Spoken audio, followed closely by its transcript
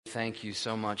thank you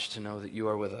so much to know that you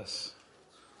are with us.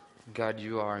 God,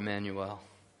 you are Emmanuel,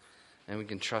 and we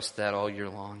can trust that all year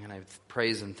long. And I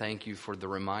praise and thank you for the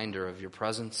reminder of your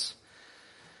presence.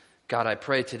 God, I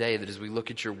pray today that as we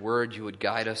look at your word, you would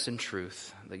guide us in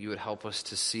truth, that you would help us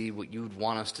to see what you would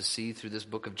want us to see through this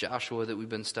book of Joshua that we've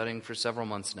been studying for several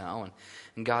months now.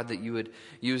 And God, that you would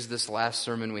use this last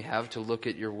sermon we have to look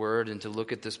at your word and to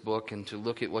look at this book and to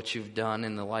look at what you've done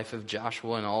in the life of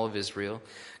Joshua and all of Israel.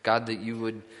 God, that you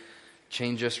would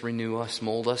change us, renew us,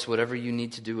 mold us, whatever you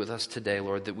need to do with us today,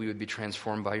 Lord, that we would be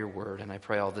transformed by your word. And I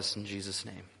pray all this in Jesus'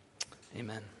 name.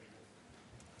 Amen.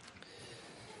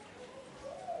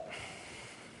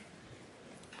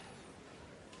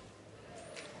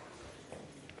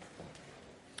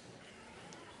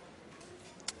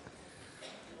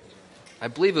 I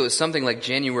believe it was something like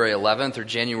January 11th or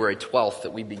January 12th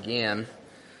that we began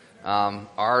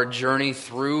our journey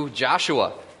through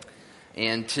Joshua.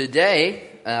 And today,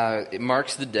 it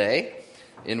marks the day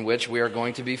in which we are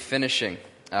going to be finishing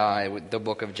the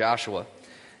book of Joshua.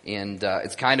 And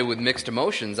it's kind of with mixed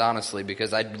emotions, honestly,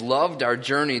 because I loved our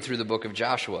journey through the book of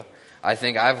Joshua. I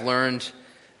think I've learned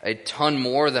a ton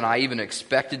more than I even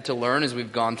expected to learn as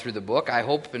we've gone through the book. I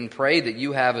hope and pray that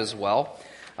you have as well.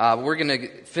 We're going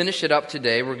to finish it up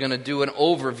today. We're going to do an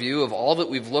overview of all that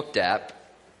we've looked at.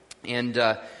 And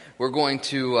we're going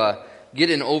to get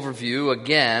an overview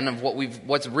again of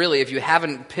what's really, if you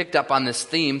haven't picked up on this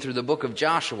theme through the book of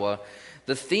Joshua,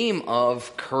 the theme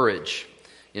of courage.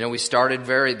 You know, we started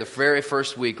the very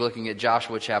first week looking at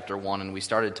Joshua chapter 1, and we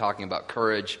started talking about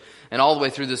courage. And all the way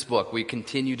through this book, we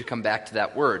continue to come back to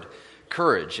that word,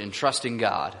 courage, and trusting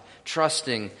God.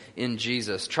 Trusting in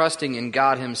Jesus, trusting in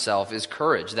God himself is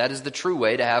courage. That is the true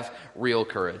way to have real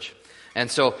courage. And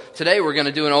so today we're going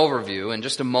to do an overview. In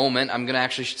just a moment, I'm going to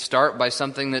actually start by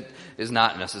something that is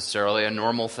not necessarily a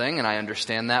normal thing, and I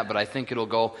understand that, but I think it'll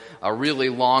go a really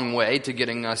long way to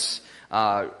getting us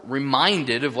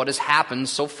reminded of what has happened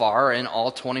so far in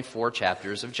all 24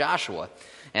 chapters of Joshua.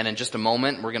 And in just a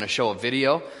moment, we're going to show a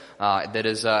video that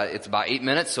is, it's about 8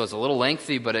 minutes, so it's a little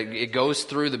lengthy, but it goes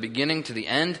through the beginning to the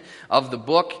end of the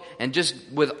book, and just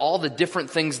with all the different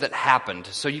things that happened.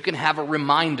 So you can have a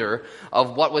reminder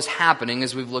of what was happening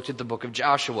as we've looked at the book of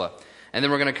Joshua. And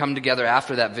then we're going to come together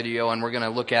after that video, and we're going to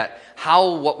look at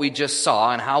how what we just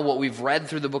saw and how what we've read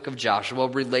through the book of Joshua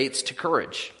relates to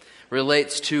courage.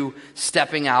 Relates to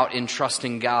stepping out in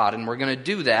trusting God. And we're going to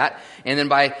do that. And then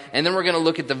we're going to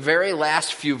look at the very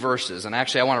last few verses. And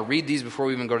actually, I want to read these before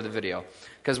we even go to the video.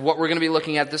 Because what we're going to be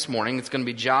looking at this morning, it's going to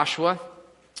be Joshua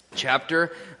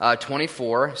chapter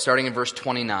 24, starting in verse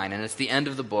 29. And it's the end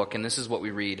of the book, and this is what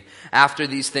we read. After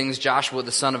these things, Joshua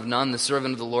the son of Nun, the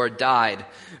servant of the Lord, died,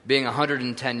 being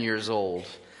 110 years old.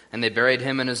 And they buried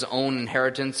him in his own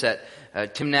inheritance at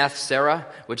Timnath-Serah,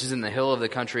 which is in the hill of the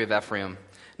country of Ephraim,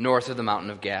 north of the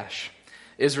mountain of Gash.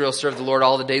 Israel served the Lord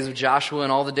all the days of Joshua,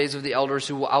 and all the days of the elders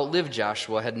who outlived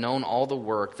Joshua had known all the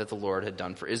work that the Lord had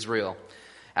done for Israel.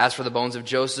 As for the bones of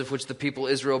Joseph, which the people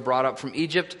Israel brought up from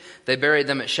Egypt, they buried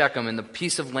them at Shechem in the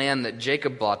piece of land that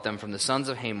Jacob bought them from the sons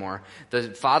of Hamor,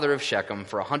 the father of Shechem,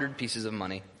 for 100 pieces of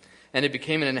money. And it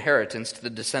became an inheritance to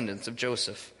the descendants of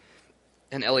Joseph.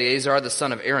 And Eleazar, the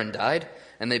son of Aaron, died,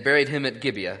 and they buried him at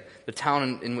Gibeah, the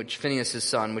town in which Phinehas his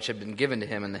son, which had been given to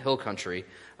him in the hill country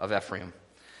of Ephraim.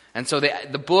 And so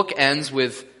the book ends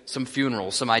with some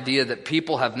funerals, some idea that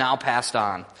people have now passed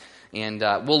on. And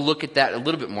we'll look at that a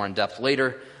little bit more in depth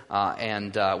later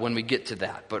when we get to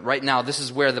that. But right now, this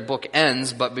is where the book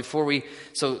ends. But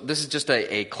so this is just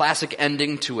a classic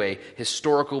ending to a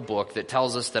historical book that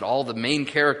tells us that all the main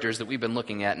characters that we've been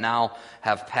looking at now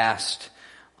have passed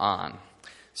on.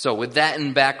 So with that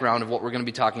in background of what we're going to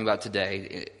be talking about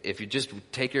today, if you just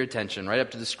take your attention right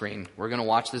up to the screen, we're going to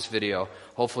watch this video.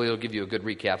 Hopefully it'll give you a good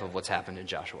recap of what's happened in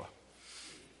Joshua.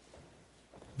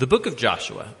 The book of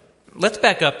Joshua. Let's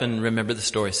back up and remember the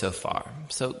story so far.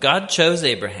 So God chose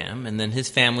Abraham, and then his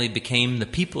family became the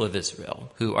people of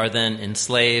Israel, who are then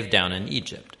enslaved down in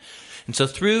Egypt. And so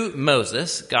through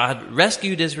Moses, God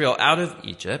rescued Israel out of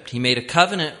Egypt. He made a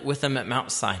covenant with them at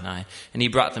Mount Sinai, and he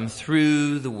brought them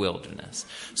through the wilderness.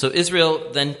 So Israel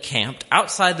then camped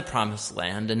outside the promised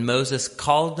land, and Moses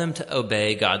called them to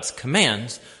obey God's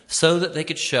commands so that they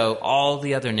could show all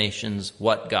the other nations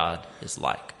what God is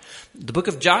like. The book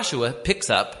of Joshua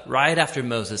picks up right after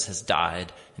Moses has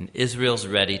died, and Israel's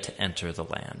ready to enter the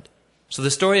land. So the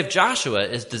story of Joshua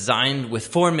is designed with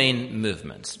four main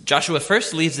movements. Joshua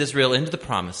first leads Israel into the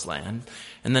promised land,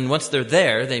 and then once they're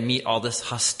there, they meet all this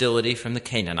hostility from the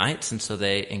Canaanites, and so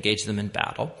they engage them in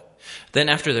battle. Then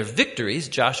after their victories,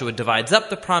 Joshua divides up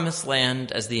the promised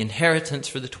land as the inheritance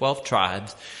for the 12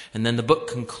 tribes. And then the book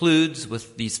concludes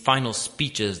with these final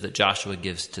speeches that Joshua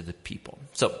gives to the people.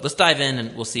 So let's dive in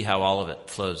and we'll see how all of it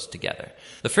flows together.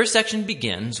 The first section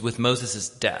begins with Moses'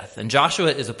 death, and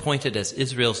Joshua is appointed as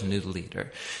Israel's new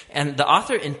leader. And the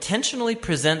author intentionally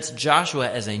presents Joshua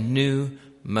as a new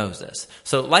Moses.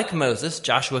 So like Moses,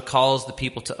 Joshua calls the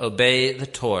people to obey the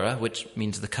Torah, which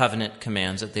means the covenant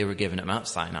commands that they were given at Mount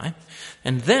Sinai.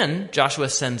 And then Joshua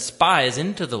sends spies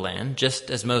into the land, just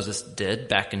as Moses did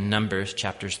back in Numbers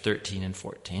chapters 13 and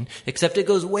 14, except it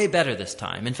goes way better this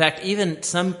time. In fact, even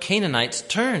some Canaanites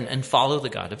turn and follow the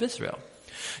God of Israel.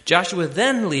 Joshua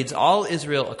then leads all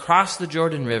Israel across the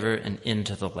Jordan River and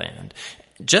into the land.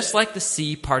 Just like the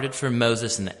sea parted for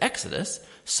Moses in the Exodus,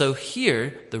 so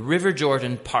here the river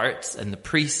Jordan parts and the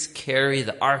priests carry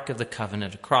the Ark of the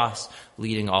Covenant across,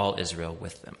 leading all Israel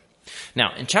with them.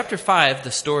 Now, in chapter 5,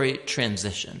 the story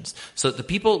transitions. So the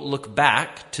people look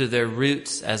back to their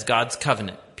roots as God's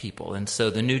covenant people. And so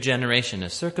the new generation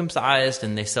is circumcised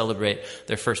and they celebrate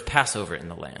their first Passover in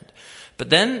the land. But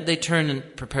then they turn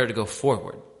and prepare to go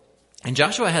forward. And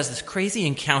Joshua has this crazy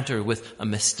encounter with a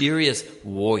mysterious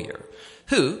warrior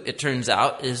who, it turns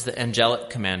out, is the angelic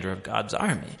commander of God's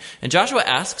army. And Joshua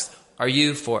asks, "Are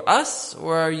you for us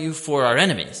or are you for our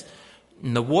enemies?"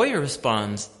 And the warrior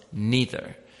responds,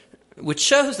 "Neither," which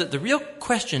shows that the real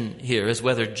question here is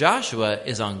whether Joshua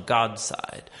is on God's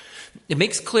side. It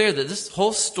makes clear that this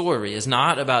whole story is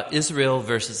not about Israel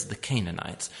versus the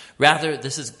Canaanites. Rather,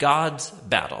 this is God's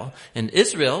battle, and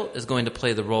Israel is going to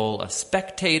play the role of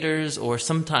spectators or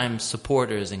sometimes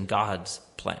supporters in God's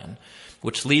plan,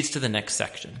 which leads to the next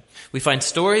section. We find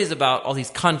stories about all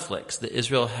these conflicts that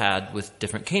Israel had with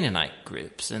different Canaanite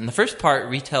groups. And the first part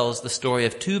retells the story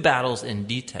of 2 battles in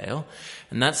detail,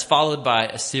 and that's followed by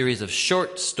a series of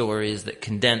short stories that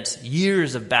condense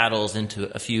years of battles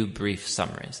into a few brief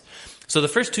summaries. So the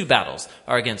first 2 battles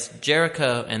are against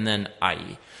Jericho and then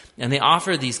Ai, and they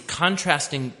offer these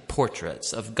contrasting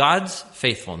portraits of God's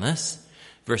faithfulness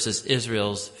versus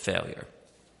Israel's failure.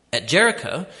 At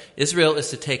Jericho, Israel is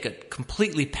to take a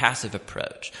completely passive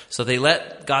approach. So they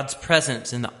let God's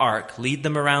presence in the ark lead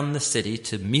them around the city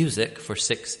to music for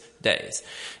 6 days.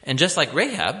 And just like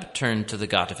Rahab turned to the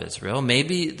God of Israel,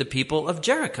 maybe the people of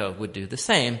Jericho would do the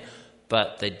same,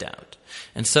 but they don't.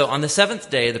 And so on the 7th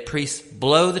day, the priests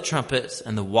blow the trumpets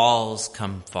and the walls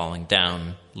come falling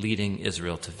down, leading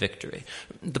Israel to victory.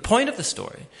 The point of the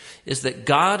story is that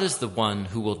God is the one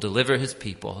who will deliver his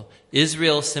people.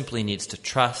 Israel simply needs to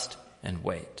trust and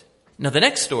wait. Now, the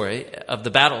next story of the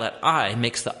battle at Ai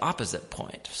makes the opposite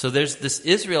point. So there's this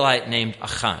Israelite named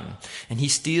Achan, and he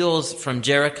steals from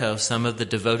Jericho some of the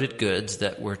devoted goods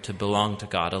that were to belong to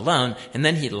God alone, and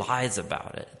then he lies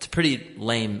about it. It's a pretty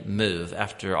lame move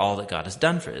after all that God has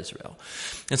done for Israel.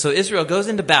 And so Israel goes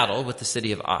into battle with the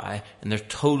city of Ai, and they're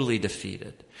totally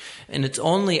defeated. And it's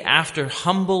only after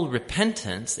humble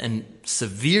repentance and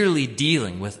severely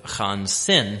dealing with Achan's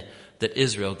sin that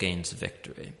Israel gains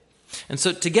victory. And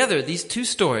so together, these 2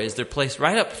 stories, they're placed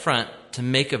right up front to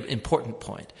make an important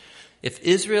point. If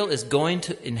Israel is going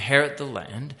to inherit the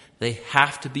land, they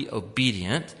have to be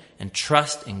obedient and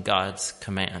trust in God's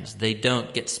commands. They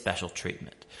don't get special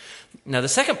treatment. Now, the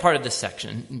second part of this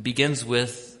section begins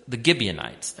with the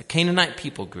Gibeonites, a Canaanite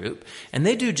people group, and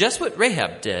they do just what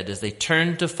Rahab did as they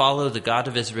turn to follow the God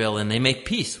of Israel and they make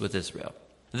peace with Israel.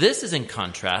 This is in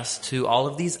contrast to all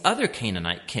of these other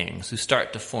Canaanite kings who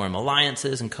start to form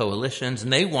alliances and coalitions,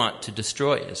 and they want to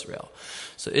destroy Israel.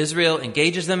 So Israel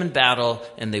engages them in battle,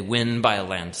 and they win by a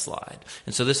landslide.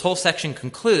 And so this whole section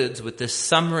concludes with this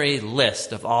summary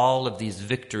list of all of these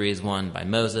victories won by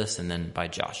Moses and then by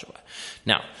Joshua.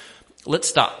 Now, let's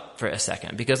stop for a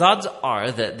second, because odds are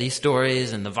that these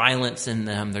stories and the violence in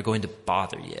them, they're going to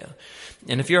bother you.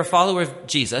 And if you're a follower of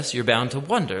Jesus, you're bound to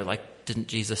wonder, didn't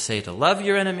Jesus say to love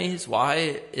your enemies?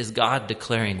 Why is God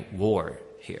declaring war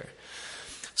here?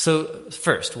 So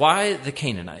first, why the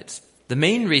Canaanites? The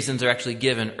main reasons are actually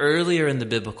given earlier in the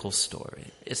biblical story.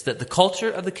 It's that the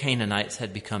culture of the Canaanites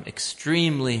had become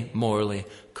extremely morally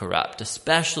corrupt,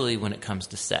 especially when it comes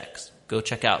to sex. Go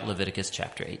check out Leviticus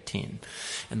chapter 18.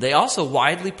 And they also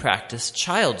widely practiced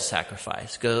child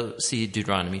sacrifice. Go see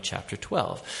Deuteronomy chapter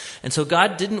 12. And so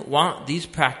God didn't want these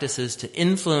practices to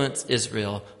influence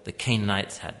Israel. The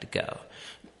Canaanites had to go.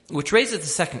 Which raises the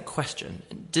second question.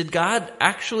 Did God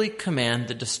actually command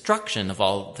the destruction of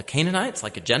all the Canaanites,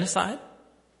 like a genocide?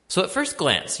 So at first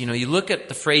glance, you look at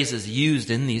the phrases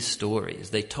used in these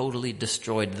stories. They totally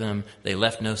destroyed them. They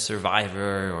left no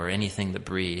survivor or anything that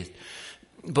breathed.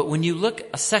 But when you look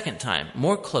a second time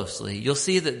more closely, you'll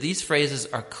see that these phrases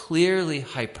are clearly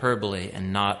hyperbole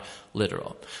and not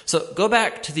literal. So go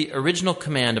back to the original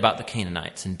command about the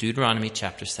Canaanites in Deuteronomy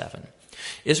chapter 7.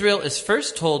 Israel is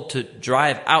first told to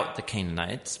drive out the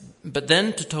Canaanites, but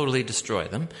then to totally destroy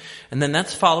them. And then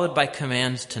that's followed by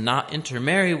commands to not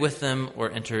intermarry with them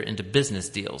or enter into business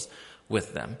deals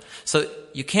with them. So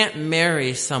you can't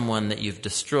marry someone that you've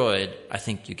destroyed. I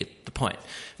think you get the point.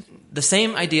 The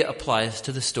same idea applies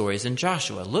to the stories in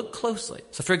Joshua. Look closely.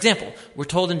 So for example, we're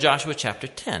told in Joshua chapter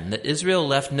 10 that Israel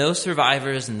left no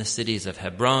survivors in the cities of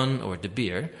Hebron or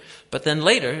Debir. But then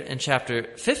later in chapter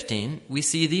 15, we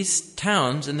see these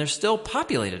towns and they're still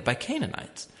populated by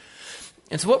Canaanites.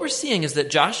 And so what we're seeing is that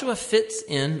Joshua fits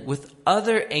in with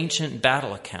other ancient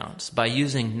battle accounts by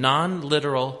using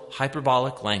non-literal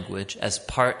hyperbolic language as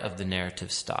part of the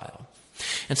narrative style.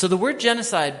 And so the word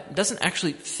genocide doesn't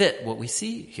actually fit what we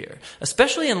see here,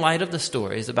 especially in light of the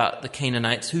stories about the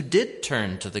Canaanites who did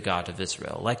turn to the God of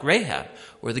Israel, like Rahab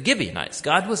or the Gibeonites.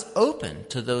 God was open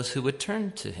to those who would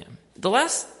turn to him. The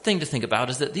last thing to think about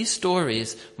is that these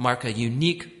stories mark a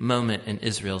unique moment in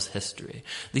Israel's history.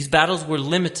 These battles were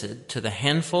limited to the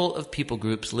handful of people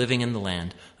groups living in the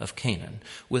land of Canaan.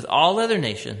 With all other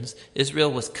nations,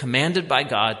 Israel was commanded by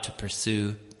God to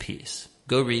pursue peace.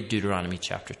 Go read Deuteronomy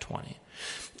chapter 20.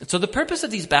 So the purpose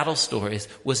of these battle stories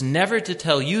was never to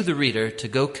tell you, the reader, to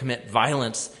go commit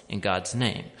violence in God's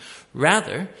name.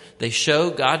 Rather, they show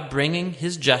God bringing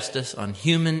his justice on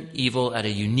human evil at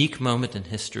a unique moment in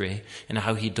history and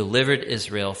how he delivered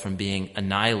Israel from being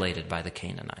annihilated by the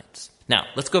Canaanites. Now,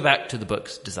 let's go back to the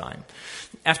book's design.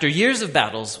 After years of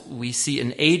battles, we see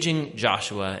an aging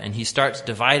Joshua, and he starts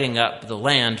dividing up the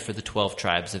land for the 12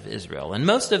 tribes of Israel. And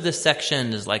most of this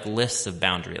section is like lists of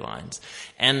boundary lines.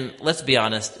 And let's be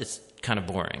honest, it's kind of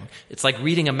boring. It's like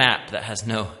reading a map that has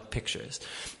no pictures.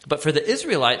 But for the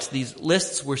Israelites, these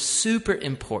lists were super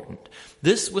important.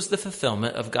 This was the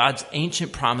fulfillment of God's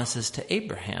ancient promises to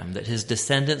Abraham, that his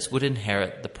descendants would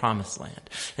inherit the promised land.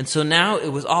 And so now it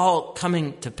was all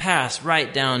coming to pass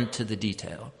right down to the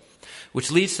detail,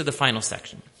 which leads to the final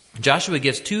section. Joshua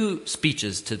gives 2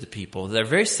 speeches to the people that are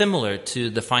very similar to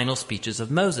the final speeches of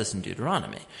Moses in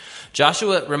Deuteronomy.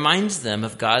 Joshua reminds them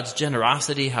of God's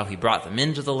generosity, how he brought them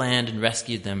into the land and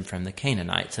rescued them from the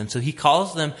Canaanites. And so he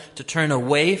calls them to turn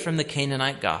away from the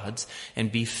Canaanite gods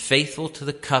and be faithful to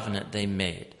the covenant they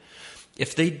made.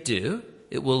 If they do,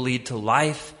 it will lead to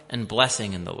life and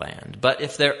blessing in the land. But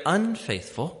if they're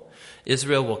unfaithful,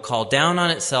 Israel will call down on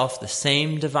itself the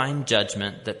same divine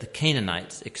judgment that the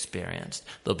Canaanites experienced.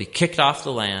 They'll be kicked off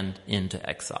the land into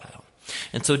exile.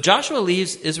 And so Joshua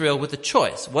leaves Israel with a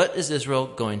choice. What is Israel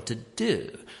going to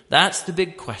do? That's the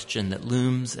big question that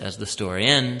looms as the story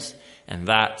ends, and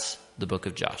that's the book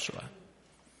of Joshua.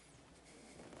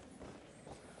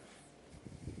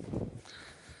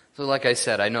 So like I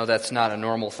said, I know that's not a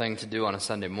normal thing to do on a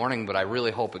Sunday morning, but I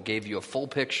really hope it gave you a full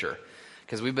picture,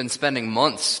 because we've been spending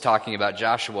months talking about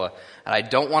Joshua, and I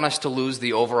don't want us to lose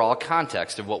the overall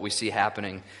context of what we see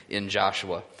happening in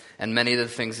Joshua. And many of the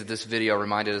things that this video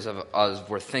reminded us of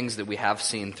were things that we have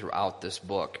seen throughout this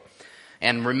book.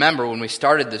 And remember, when we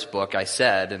started this book, I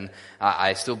said, and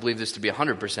I still believe this to be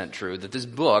 100% true, that this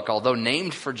book, although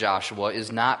named for Joshua,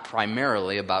 is not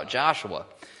primarily about Joshua.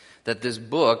 That this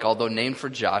book, although named for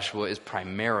Joshua, is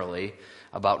primarily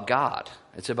about God.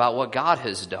 It's about what God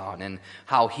has done and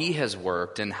how he has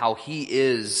worked and how he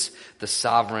is the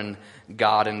sovereign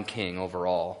God and King over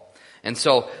all. And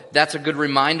so that's a good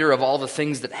reminder of all the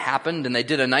things that happened, and they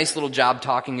did a nice little job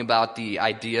talking about the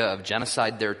idea of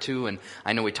genocide there too, and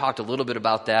I know we talked a little bit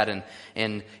about that,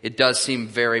 and it does seem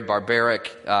very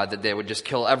barbaric that they would just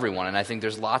kill everyone, and I think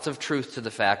there's lots of truth to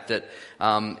the fact that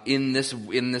in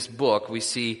this book we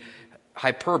see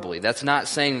hyperbole. That's not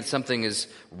saying that something is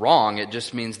wrong, it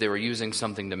just means they were using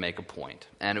something to make a point.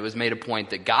 And it was made a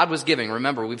point that God was giving,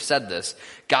 remember we've said this,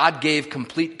 God gave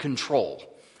complete control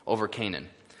over Canaan.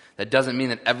 That doesn't mean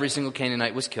that every single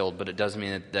Canaanite was killed, but it does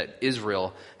mean that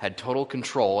Israel had total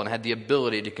control and had the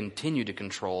ability to continue to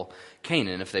control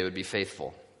Canaan if they would be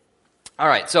faithful. All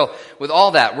right, so with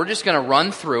all that, we're just going to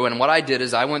run through, and what I did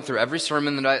is I went through every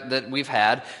sermon that we've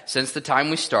had since the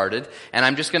time we started, and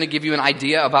I'm just going to give you an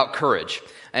idea about courage.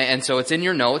 And so it's in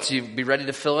your notes. You be ready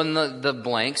to fill in the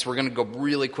blanks. We're going to go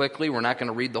really quickly. We're not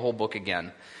going to read the whole book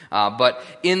again. But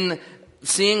in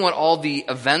seeing what all the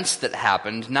events that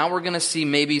happened, now we're going to see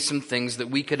maybe some things that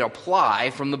we could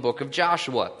apply from the book of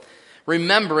Joshua.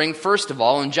 Remembering, first of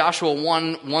all, in Joshua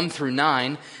 1 through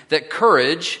 9, that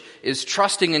courage is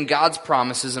trusting in God's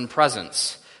promises and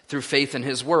presence through faith in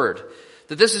his word.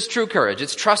 That this is true courage.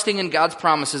 It's trusting in God's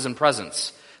promises and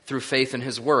presence through faith in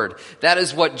his word. That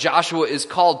is what Joshua is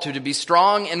called to be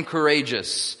strong and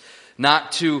courageous,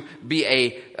 not to be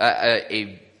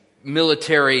a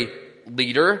military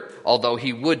leader, although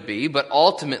he would be, but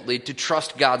ultimately to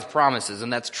trust God's promises,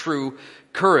 and that's true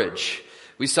courage.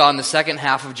 We saw in the second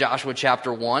half of Joshua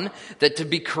chapter 1 that to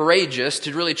be courageous,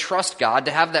 to really trust God,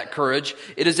 to have that courage,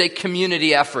 it is a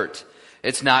community effort.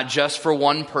 It's not just for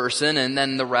one person and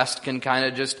then the rest can kind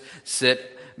of just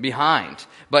sit behind.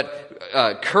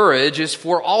 But courage is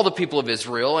for all the people of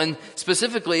Israel, and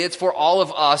specifically it's for all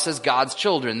of us as God's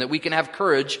children, that we can have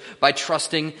courage by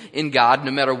trusting in God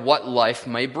no matter what life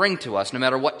may bring to us, no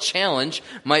matter what challenge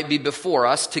might be before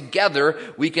us. Together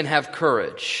we can have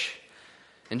courage.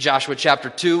 In Joshua chapter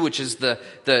 2, which is the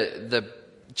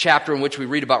chapter in which we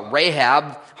read about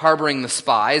Rahab harboring the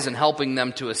spies and helping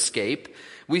them to escape,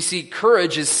 we see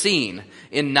courage is seen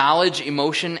in knowledge,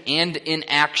 emotion, and in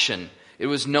action. It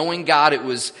was knowing God, it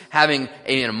was having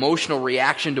an emotional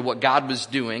reaction to what God was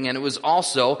doing, and it was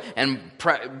also, and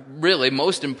really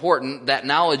most important, that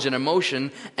knowledge and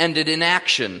emotion ended in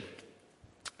action.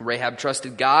 Rahab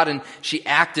trusted God and she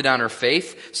acted on her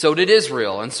faith. So did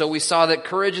Israel. And so we saw that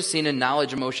courage is seen in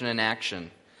knowledge, emotion, and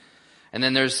action. And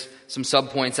then there's some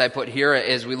subpoints I put here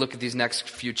as we look at these next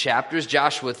few chapters.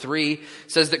 Joshua 3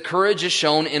 says that courage is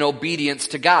shown in obedience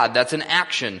to God. That's an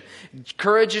action.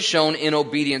 Courage is shown in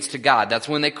obedience to God. That's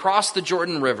when they cross the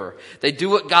Jordan River. They do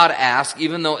what God asked,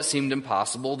 even though it seemed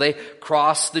impossible. They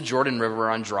cross the Jordan River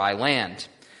on dry land.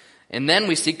 And then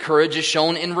we see courage is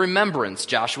shown in remembrance.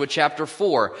 Joshua chapter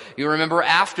 4. You remember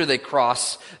after they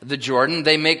cross the Jordan,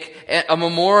 they make a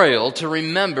memorial to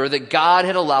remember that God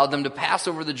had allowed them to pass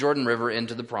over the Jordan River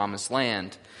into the promised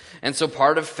land. And so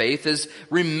part of faith is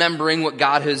remembering what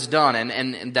God has done,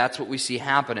 and that's what we see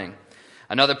happening.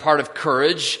 Another part of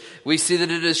courage, we see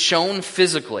that it is shown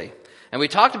physically. And we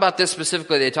talked about this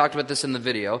specifically, they talked about this in the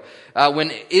video,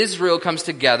 when Israel comes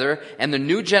together and the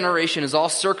new generation is all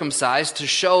circumcised to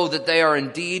show that they are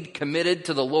indeed committed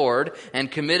to the Lord and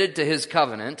committed to His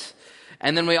covenant.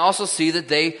 And then we also see that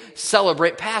they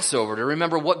celebrate Passover to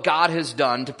remember what God has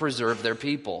done to preserve their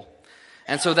people.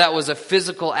 And so that was a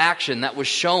physical action that was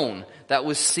shown, that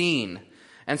was seen.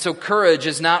 And so courage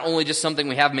is not only just something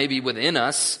we have maybe within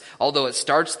us, although it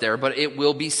starts there, but it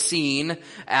will be seen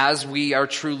as we are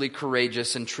truly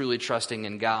courageous and truly trusting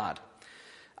in God.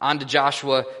 On to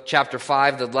Joshua chapter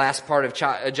 5, the last part of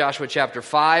Joshua chapter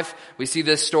 5. We see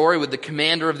this story with the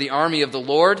commander of the army of the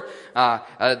Lord,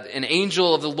 an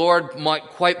angel of the Lord,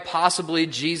 quite possibly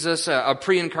Jesus, a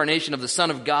pre-incarnation of the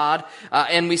Son of God.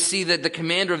 And we see that the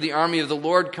commander of the army of the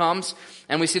Lord comes,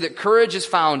 and we see that courage is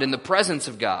found in the presence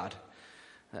of God.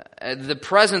 The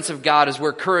presence of God is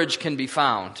where courage can be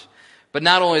found. But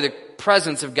not only the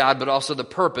presence of God, but also the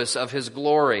purpose of His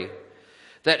glory.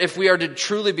 That if we are to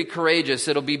truly be courageous,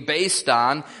 it'll be based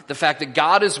on the fact that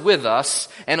God is with us,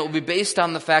 and it will be based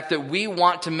on the fact that we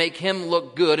want to make Him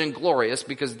look good and glorious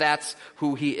because that's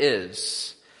who He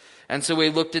is. And so we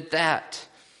looked at that.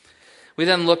 We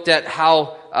then looked at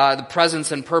how the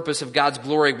presence and purpose of God's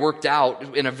glory worked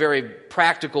out in a very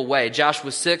practical way.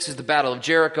 Joshua 6 is the Battle of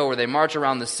Jericho, where they march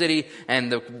around the city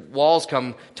and the walls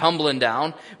come tumbling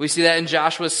down. We see that in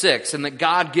Joshua 6, and that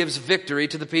God gives victory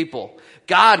to the people.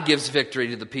 God gives victory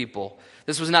to the people.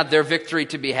 This was not their victory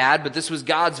to be had, but this was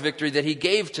God's victory that He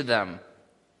gave to them.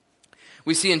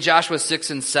 We see in Joshua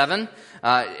 6 and 7,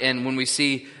 and when we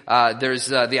see there's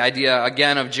the idea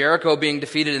again of Jericho being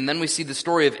defeated, and then we see the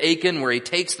story of Achan where he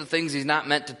takes the things he's not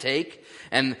meant to take,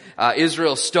 and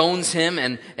Israel stones him,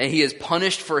 and he is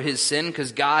punished for his sin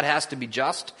because God has to be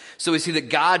just. So we see that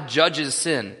God judges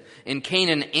sin in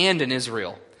Canaan and in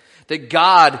Israel. That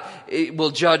God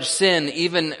will judge sin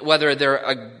even whether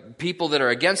they're people that are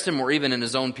against Him or even in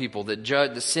His own people. That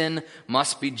the sin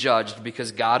must be judged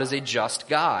because God is a just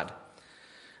God.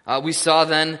 We saw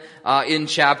then in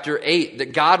chapter 8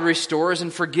 that God restores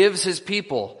and forgives His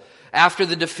people. After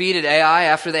the defeated Ai,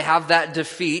 after they have that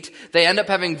defeat, they end up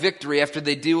having victory after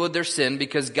they deal with their sin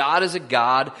because God is a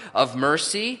God of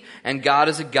mercy and God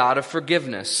is a God of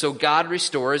forgiveness. So God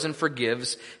restores and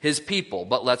forgives His people.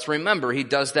 But let's remember, He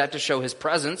does that to show His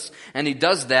presence and He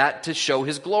does that to show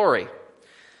His glory.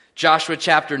 Joshua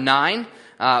chapter 9.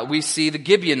 We see the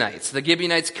Gibeonites. The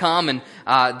Gibeonites come and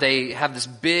they have this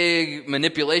big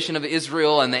manipulation of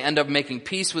Israel and they end up making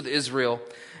peace with Israel.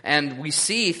 And we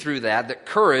see through that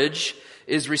courage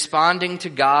is responding to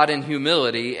God in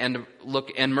humility and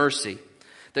mercy.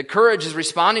 That courage is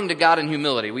responding to God in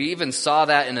humility. We even saw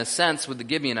that in a sense with the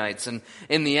Gibeonites. And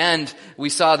in the end, we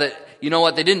saw that, you know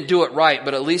what, they didn't do it right,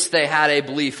 but at least they had a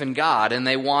belief in God and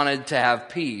they wanted to have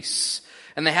peace.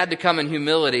 And they had to come in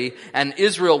humility, and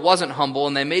Israel wasn't humble,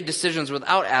 and they made decisions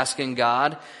without asking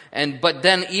God. But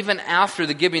then even after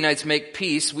the Gibeonites make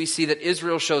peace, we see that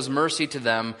Israel shows mercy to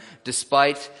them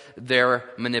despite their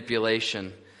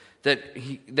manipulation.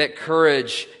 That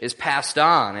courage is passed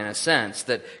on, in a sense,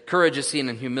 that courage is seen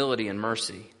in humility and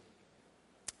mercy.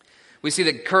 We see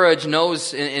that courage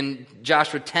knows, in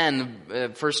Joshua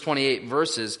 10, first 28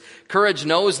 verses, courage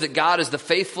knows that God is the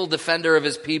faithful defender of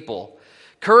his people.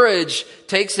 Courage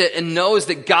takes it and knows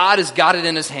that God has got it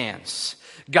in his hands.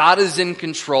 God is in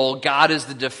control. God is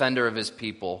the defender of his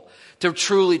people. To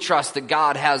truly trust that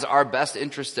God has our best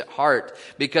interest at heart,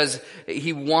 because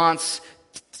he wants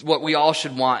what we all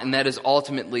should want, and that is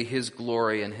ultimately his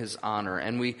glory and his honor.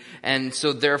 And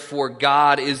so therefore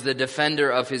God is the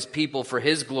defender of his people for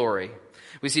his glory.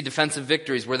 We see defensive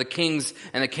victories where the kings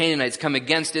and the Canaanites come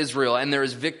against Israel, and there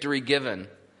is victory given.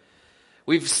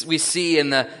 We see in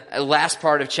the last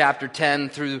part of chapter 10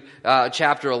 through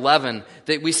chapter 11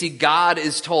 that we see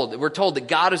we're told that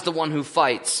God is the one who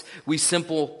fights. We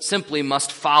simply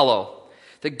must follow.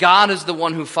 That God is the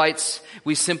one who fights,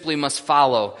 we simply must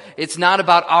follow. It's not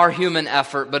about our human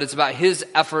effort, but it's about his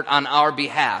effort on our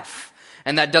behalf.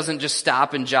 And that doesn't just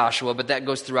stop in Joshua, but that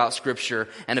goes throughout Scripture.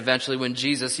 And eventually when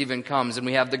Jesus even comes and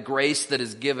we have the grace that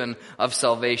is given of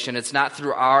salvation, it's not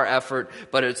through our effort,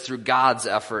 but it's through God's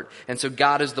effort. And so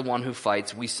God is the one who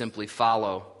fights, we simply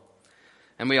follow.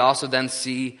 And we also then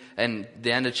see, in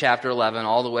the end of chapter 11,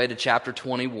 all the way to chapter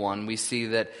 21, we see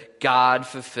that God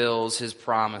fulfills his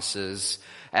promises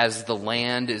as the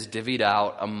land is divvied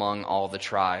out among all the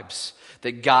tribes.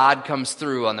 That God comes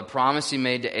through on the promise he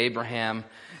made to Abraham.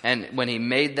 And when he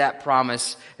made that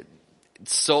promise,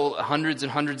 so hundreds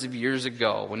and hundreds of years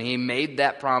ago, when he made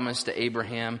that promise to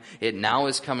Abraham, it now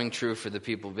is coming true for the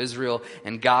people of Israel.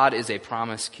 And God is a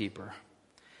promise keeper.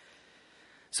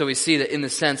 So we see that in the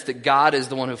sense that God is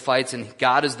the one who fights and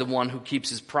God is the one who keeps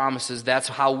his promises. That's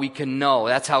how we can know.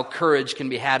 That's how courage can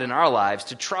be had in our lives,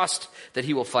 to trust that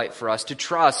he will fight for us, to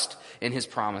trust in his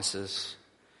promises.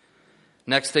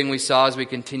 Next thing we saw as we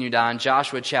continued on,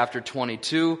 Joshua chapter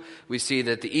 22, we see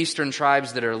that the eastern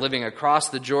tribes that are living across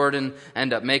the Jordan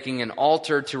end up making an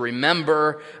altar to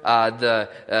remember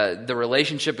the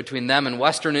relationship between them and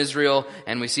western Israel.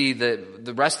 And we see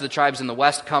the rest of the tribes in the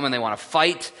west come and they want to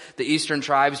fight the eastern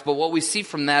tribes. But what we see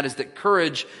from that is that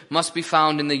courage must be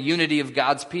found in the unity of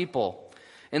God's people.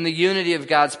 In the unity of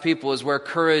God's people is where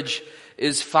courage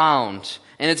is found.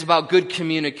 And it's about good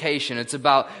communication. It's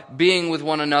about being with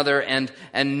one another and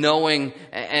knowing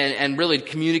and really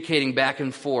communicating back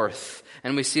and forth.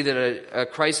 And we see that a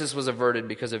crisis was averted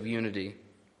because of unity.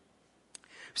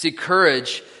 We see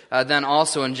courage then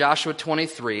also in Joshua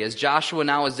 23. As Joshua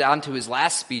now is down to his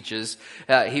last speeches,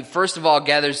 he first of all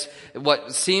gathers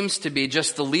what seems to be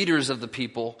just the leaders of the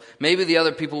people. Maybe the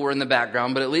other people were in the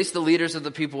background, but at least the leaders of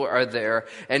the people are there.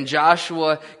 And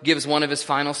Joshua gives one of his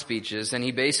final speeches, and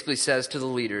he basically says to the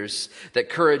leaders that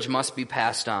courage must be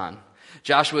passed on.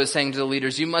 Joshua is saying to the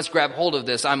leaders, you must grab hold of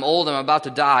this. I'm old, I'm about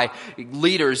to die.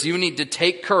 Leaders, you need to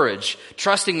take courage,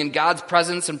 trusting in God's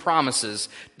presence and promises,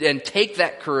 and take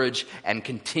that courage and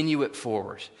continue it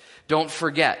forward. Don't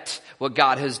forget what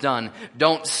God has done.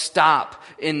 Don't stop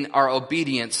in our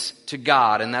obedience to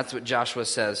God. And that's what Joshua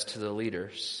says to the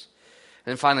leaders.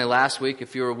 And then finally, last week,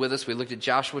 if you were with us, we looked at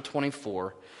Joshua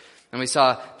 24. And we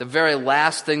saw the very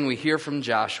last thing we hear from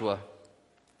Joshua.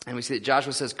 And we see that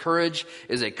Joshua says courage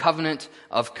is a covenant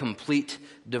of complete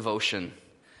devotion.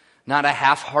 Not a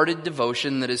half-hearted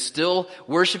devotion that is still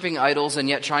worshiping idols and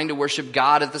yet trying to worship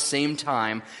God at the same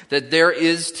time. That there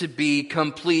is to be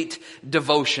complete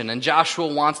devotion. And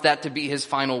Joshua wants that to be his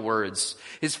final words.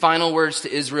 His final words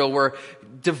to Israel were,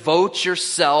 devote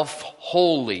yourself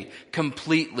wholly,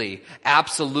 completely,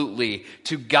 absolutely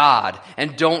to God.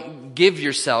 And don't give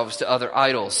yourselves to other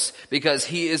idols, because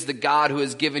he is the God who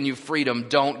has given you freedom.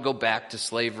 Don't go back to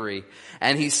slavery.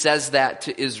 And he says that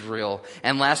to Israel.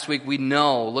 And last week we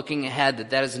know, looking ahead,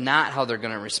 that is not how they're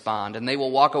going to respond. And they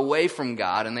will walk away from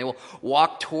God and they will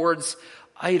walk towards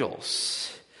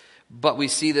idols. But we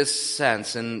see this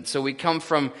sense. And so we come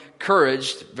from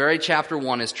courage, very chapter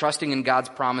 1 is trusting in God's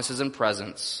promises and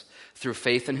presence through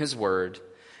faith in his word.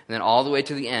 And then all the way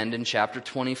to the end in chapter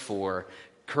 24,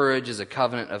 courage is a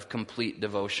covenant of complete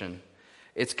devotion.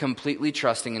 It's completely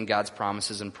trusting in God's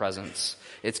promises and presence.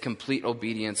 It's complete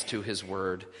obedience to his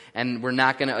word. And we're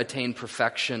not going to attain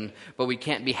perfection, but we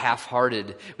can't be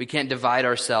half-hearted. We can't divide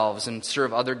ourselves and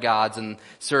serve other gods and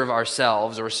serve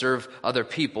ourselves or serve other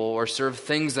people or serve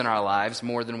things in our lives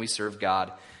more than we serve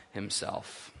God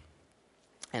himself.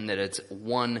 And that it's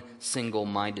one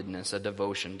single-mindedness, a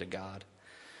devotion to God.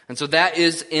 And so that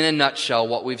is, in a nutshell,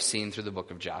 what we've seen through the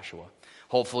book of Joshua.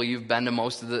 Hopefully you've been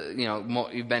to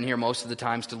you've been here most of the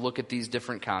times to look at these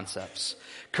different concepts.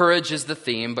 Courage is the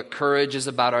theme, but courage is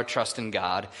about our trust in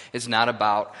God. It's not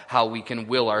about how we can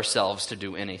will ourselves to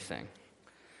do anything.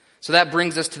 So that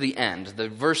brings us to the end. The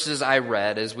verses I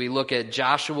read as we look at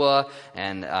Joshua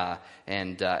and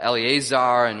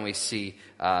Eleazar, and we see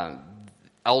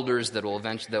elders that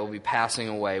will be passing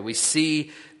away. We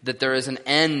see that there is an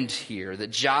end here,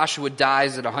 that Joshua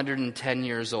dies at 110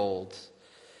 years old.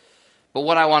 But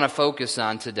what I want to focus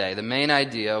on today, the main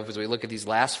idea as we look at these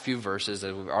last few verses,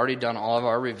 as we've already done all of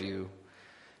our review,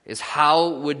 is how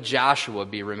would Joshua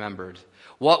be remembered?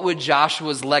 What would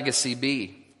Joshua's legacy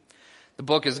be? The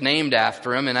book is named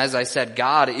after him, and as I said,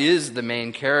 God is the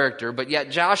main character, but yet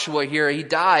Joshua here, he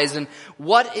dies, and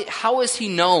how is he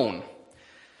known?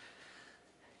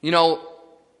 You know,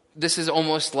 this is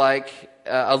almost like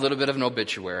a little bit of an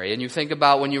obituary. And you think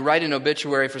about when you write an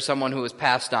obituary for someone who has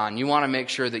passed on, you want to make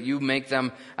sure that you make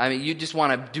them, you just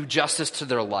want to do justice to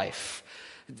their life.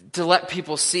 To let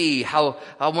people see how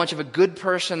much of a good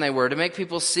person they were. To make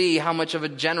people see how much of a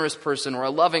generous person or a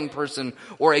loving person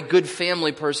or a good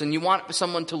family person. You want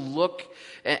someone to look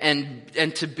and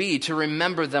to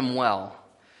remember them well.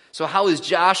 So how is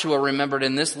Joshua remembered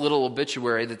in this little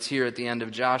obituary that's here at the end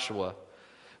of Joshua?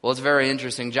 Well, it's very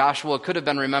interesting. Joshua could have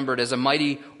been remembered as a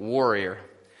mighty warrior.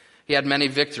 He had many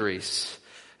victories.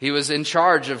 He was in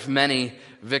charge of many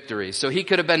victories. So he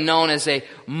could have been known as a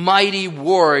mighty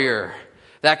warrior.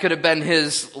 That could have been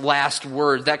his last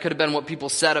word. That could have been what people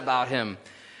said about him.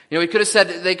 You know, they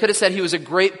could have said he was a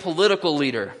great political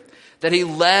leader. That he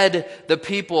led the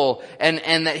people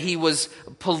and that he was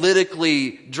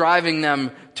politically driving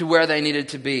them to where they needed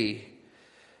to be.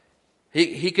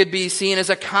 He could be seen as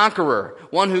a conqueror,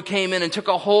 one who came in and took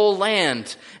a whole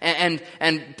land and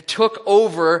took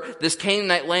over this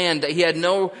Canaanite land that he had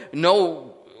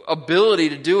no ability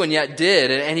to do and yet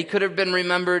did. And he could have been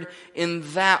remembered in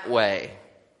that way.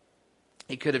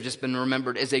 He could have just been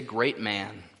remembered as a great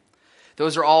man.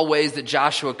 Those are all ways that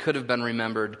Joshua could have been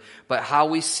remembered. But how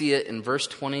we see it in verse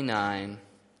 29,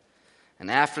 and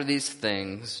after these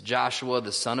things, Joshua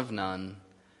the son of Nun,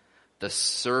 the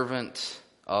servant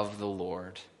of the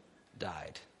Lord,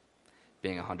 died,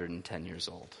 being 110 years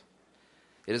old.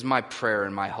 It is my prayer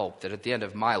and my hope that at the end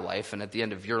of my life and at the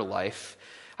end of your life,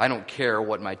 I don't care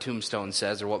what my tombstone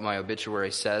says or what my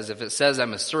obituary says. If it says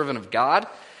I'm a servant of God,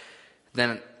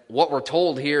 then what we're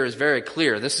told here is very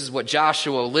clear. This is what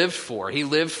Joshua lived for. He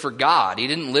lived for God. He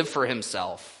didn't live for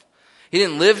himself. He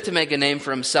didn't live to make a name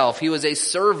for himself. He was a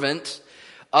servant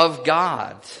of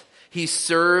God. He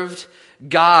served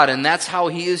God, and that's how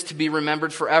he is to be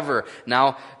remembered forever.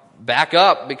 Now, back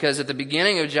up, because at the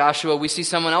beginning of Joshua, we see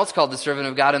someone else called the servant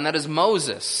of God, and that is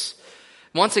Moses.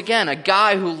 Once again, a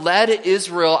guy who led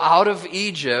Israel out of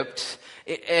Egypt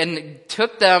and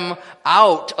took them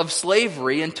out of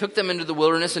slavery and took them into the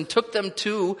wilderness and took them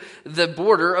to the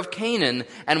border of Canaan.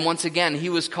 And once again, he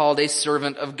was called a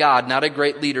servant of God. Not a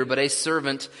great leader, but a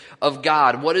servant of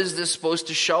God. What is this supposed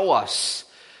to show us?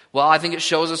 Well, I think it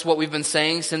shows us what we've been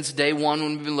saying since day one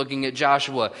when we've been looking at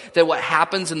Joshua. That what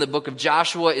happens in the book of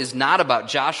Joshua is not about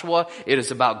Joshua, it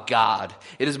is about God.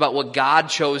 It is about what God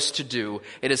chose to do.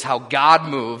 It is how God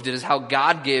moved. It is how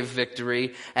God gave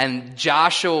victory. And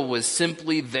Joshua was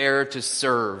simply there to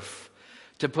serve.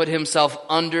 To put himself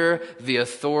under the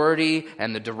authority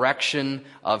and the direction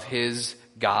of his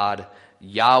God,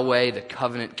 Yahweh, the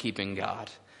covenant-keeping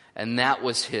God. And that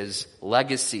was his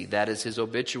legacy. That is his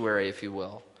obituary, if you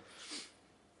will.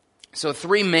 So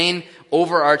three main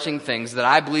overarching things that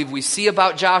I believe we see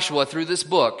about Joshua through this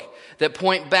book that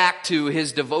point back to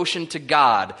his devotion to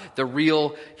God, the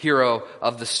real hero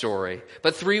of the story.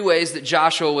 But three ways that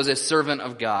Joshua was a servant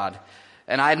of God.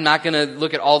 And I'm not going to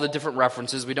look at all the different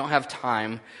references. We don't have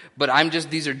time. But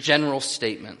these are general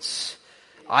statements.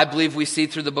 I believe we see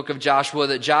through the book of Joshua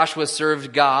that Joshua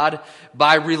served God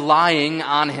by relying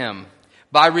on him.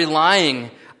 By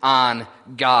relying on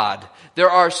God. There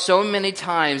are so many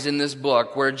times in this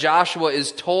book where Joshua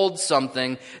is told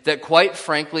something that quite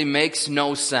frankly makes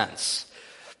no sense.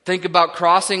 Think about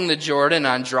crossing the Jordan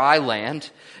on dry land.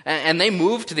 And they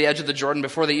move to the edge of the Jordan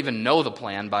before they even know the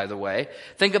plan, by the way.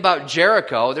 Think about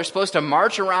Jericho. They're supposed to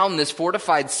march around this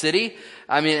fortified city,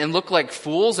 and look like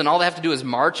fools, and all they have to do is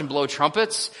march and blow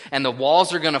trumpets, and the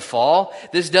walls are going to fall.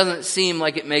 This doesn't seem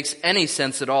like it makes any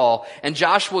sense at all. And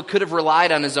Joshua could have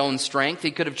relied on his own strength. He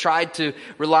could have tried to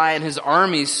rely on his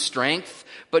army's strength.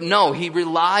 But no, he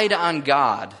relied on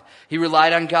God. He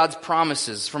relied on God's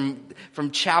promises.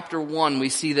 From chapter 1, we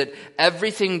see that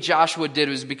everything Joshua did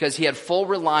was because he had full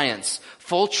reliance,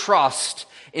 full trust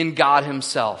in God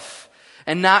himself.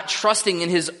 And not trusting in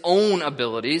his own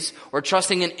abilities or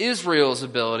trusting in Israel's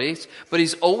abilities, but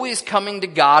he's always coming to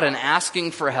God and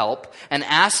asking for help and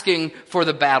asking for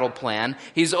the battle plan.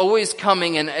 He's always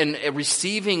coming and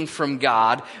receiving from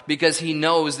God because he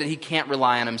knows that he can't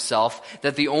rely on himself,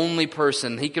 that the only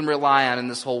person he can rely on in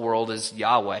this whole world is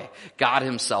Yahweh, God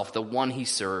himself, the one he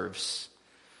serves.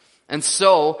 And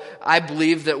so, I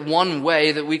believe that one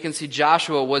way that we can see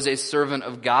Joshua was a servant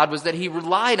of God was that he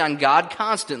relied on God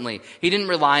constantly. He didn't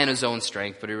rely on his own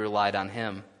strength, but he relied on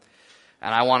him.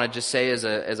 And I want to just say as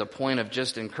a point of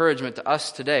just encouragement to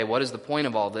us today, what is the point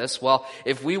of all this? Well,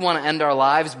 if we want to end our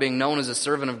lives being known as a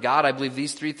servant of God, I believe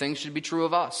these three things should be true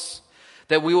of us.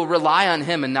 That we will rely on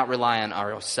him and not rely on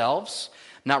ourselves,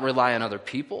 not rely on other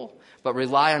people, but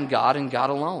rely on God and God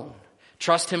alone.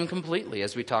 Trust him completely,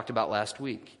 as we talked about last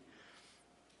week.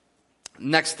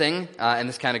 Next thing, and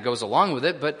this kind of goes along with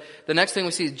it, but the next thing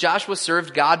we see is Joshua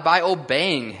served God by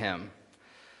obeying him.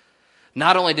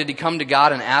 Not only did he come to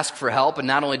God and ask for help, and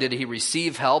not only did he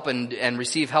receive help and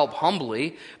receive help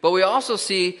humbly, but we also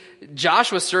see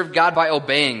Joshua served God by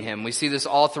obeying him. We see this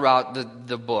all throughout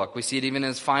the book. We see it even in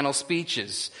his final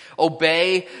speeches.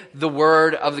 Obey the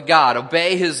word of God.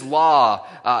 Obey his law.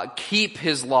 Keep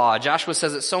his law. Joshua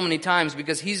says it so many times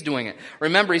because he's doing it.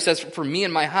 Remember, he says, for me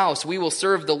and my house, we will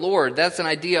serve the Lord. That's an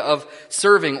idea of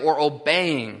serving or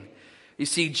obeying. You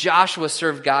see, Joshua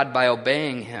served God by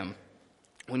obeying him.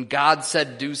 When God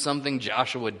said do something,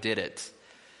 Joshua did it.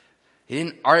 He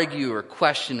didn't argue or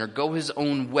question or go his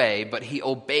own way, but he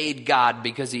obeyed God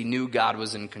because he knew God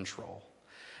was in control.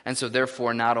 And so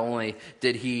therefore, not only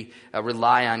did he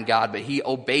rely on God, but he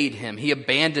obeyed him. He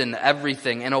abandoned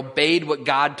everything and obeyed what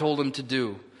God told him to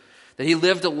do. That he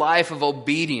lived a life of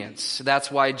obedience.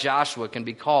 That's why Joshua can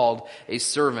be called a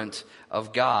servant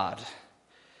of God.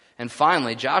 And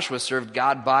finally, Joshua served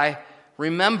God by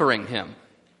remembering him.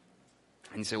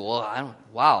 And you say, well,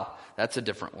 wow, that's a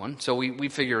different one. So we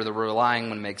figure the relying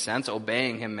one makes sense,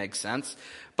 obeying him makes sense,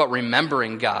 but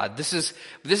remembering God. This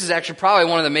is actually probably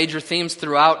one of the major themes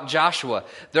throughout Joshua.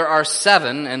 There are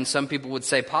 7, and some people would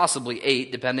say possibly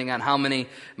 8, depending on how many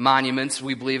monuments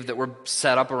we believe that were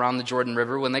set up around the Jordan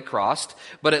River when they crossed.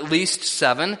 But at least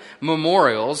 7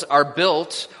 memorials are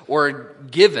built or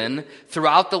given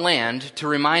throughout the land to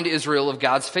remind Israel of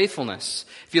God's faithfulness.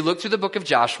 If you look through the book of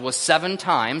Joshua, 7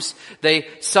 times, they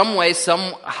some way,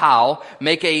 somehow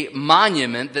make a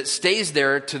monument that stays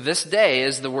there to this day,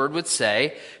 as the word would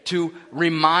say, to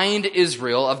remind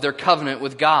Israel of their covenant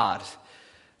with God.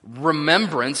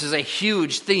 Remembrance is a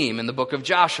huge theme in the book of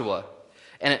Joshua,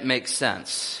 and it makes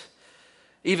sense.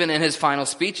 Even in his final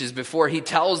speeches, before he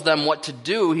tells them what to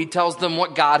do, he tells them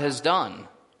what God has done.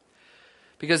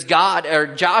 Because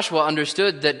Joshua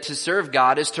understood that to serve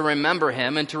God is to remember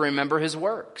him and to remember his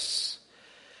works.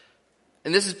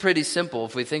 And this is pretty simple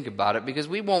if we think about it, because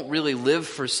we won't really live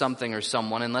for something or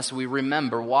someone unless we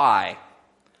remember why.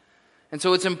 And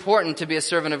so it's important to be a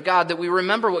servant of God that we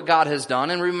remember what God has done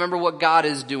and remember what God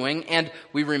is doing, and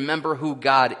we remember who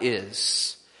God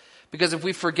is. Because if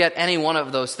we forget any one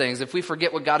of those things, if we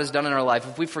forget what God has done in our life,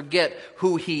 if we forget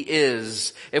who he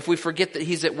is, if we forget that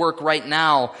he's at work right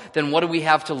now, then what do we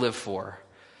have to live for?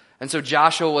 And so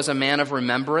Joshua was a man of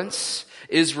remembrance.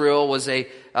 Israel was a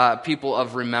people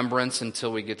of remembrance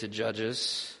until we get to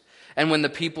Judges. And when the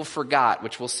people forgot,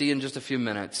 which we'll see in just a few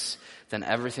minutes, then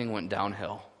everything went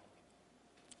downhill.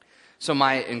 So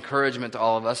my encouragement to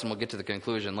all of us, and we'll get to the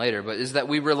conclusion later, but is that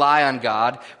we rely on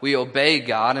God, we obey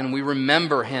God, and we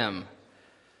remember him.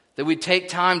 That we take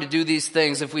time to do these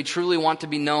things if we truly want to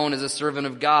be known as a servant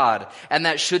of God. And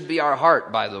that should be our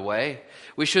heart, by the way.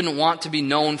 We shouldn't want to be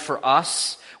known for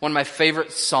us. One of my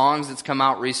favorite songs that's come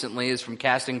out recently is from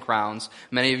Casting Crowns.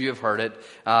 Many of you have heard it.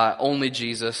 Only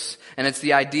Jesus. And it's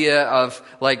the idea of,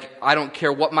 I don't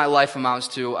care what my life amounts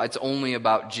to, it's only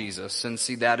about Jesus. And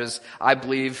see, I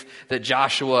believe that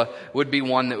Joshua would be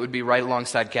one that would be right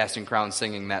alongside Casting Crowns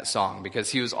singing that song, because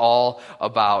he was all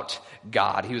about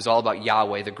God. He was all about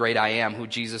Yahweh, the great I am, who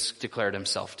Jesus declared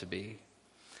himself to be.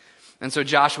 And so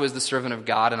Joshua is the servant of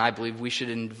God, and I believe we should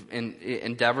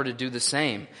endeavor to do the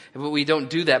same. But we don't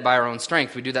do that by our own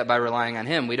strength. We do that by relying on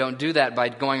him. We don't do that by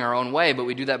going our own way, but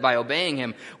we do that by obeying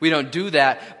him. We don't do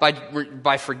that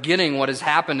by forgetting what has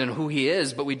happened and who he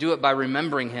is, but we do it by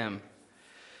remembering him.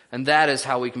 And that is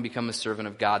how we can become a servant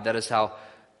of God. That is how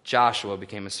Joshua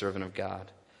became a servant of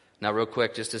God. Now, real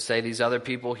quick, just to say these other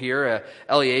people here,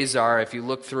 Eleazar, if you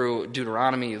look through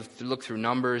Deuteronomy, you look through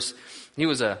Numbers, he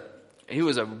was a he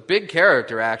was a big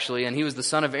character, actually, and he was the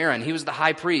son of Aaron. He was the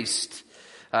high priest.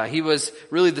 He was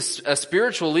really a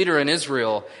spiritual leader in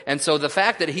Israel. And so the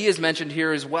fact that he is mentioned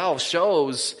here as well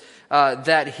shows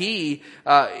that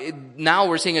now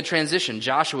we're seeing a transition.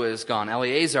 Joshua is gone.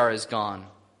 Eleazar is gone.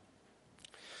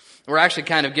 We're actually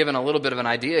kind of given a little bit of an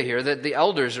idea here that the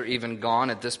elders are even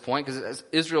gone at this point, because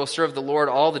Israel served the Lord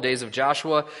all the days of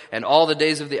Joshua and all the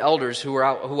days of the elders who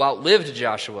outlived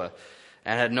Joshua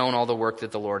and had known all the work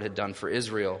that the Lord had done for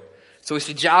Israel. So we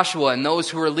see Joshua and those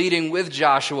who are leading with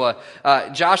Joshua.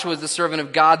 Joshua is the servant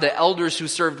of God. The elders who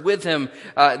served with him.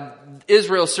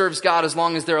 Israel serves God as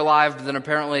long as they're alive, but then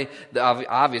apparently,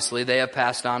 obviously, they have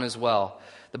passed on as well.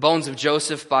 The bones of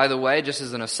Joseph, by the way, just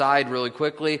as an aside really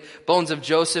quickly, bones of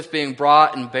Joseph being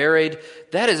brought and buried,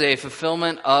 that is a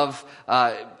fulfillment of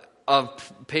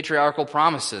patriarchal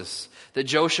promises, that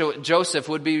Joseph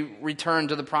would be returned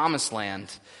to the promised land.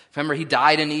 Remember, he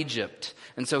died in Egypt,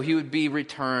 and so he would be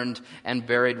returned and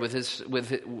buried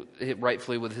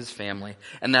rightfully with his family.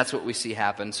 And that's what we see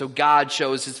happen. So God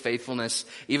shows his faithfulness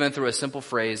even through a simple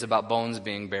phrase about bones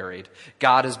being buried.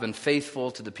 God has been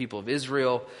faithful to the people of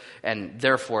Israel, and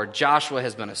therefore Joshua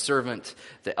has been a servant.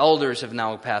 The elders have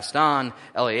now passed on.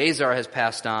 Eleazar has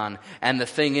passed on. And the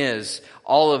thing is,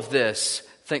 all of this,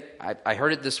 I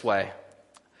heard it this way.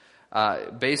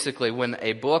 Basically, when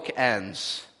a book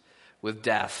ends with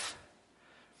death,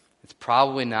 it's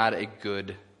probably not a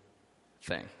good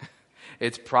thing.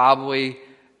 It's probably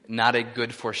not a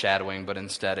good foreshadowing, but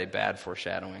instead a bad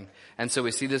foreshadowing. And so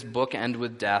we see this book end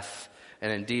with death,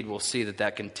 and indeed we'll see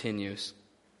that continues.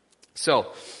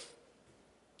 So,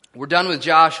 we're done with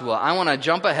Joshua. I want to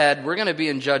jump ahead. We're going to be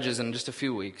in Judges in just a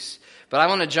few weeks. But I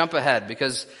want to jump ahead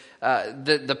because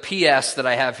the PS that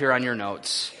I have here on your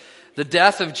notes, the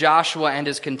death of Joshua and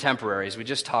his contemporaries, we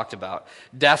just talked about.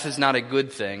 Death is not a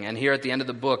good thing, and here at the end of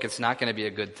the book, it's not going to be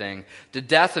a good thing. The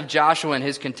death of Joshua and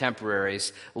his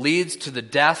contemporaries leads to the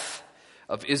death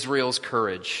of Israel's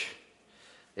courage.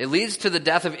 It leads to the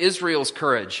death of Israel's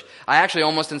courage. I actually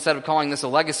almost, instead of calling this a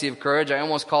legacy of courage, I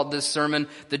almost called this sermon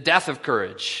the death of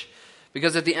courage.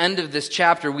 Because at the end of this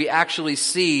chapter, we actually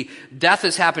see death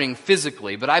is happening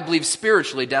physically, but I believe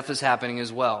spiritually death is happening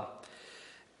as well.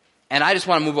 And I just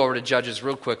want to move over to Judges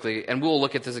real quickly, and we'll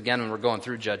look at this again when we're going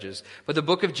through Judges. But the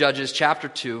book of Judges, chapter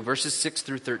 2, verses 6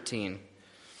 through 13.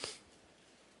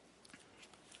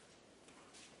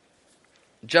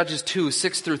 Judges 2,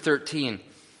 6 through 13.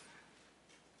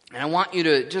 And I want you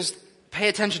to just pay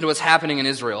attention to what's happening in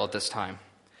Israel at this time.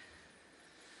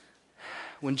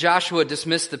 When Joshua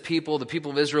dismissed the people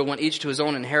of Israel went each to his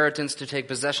own inheritance to take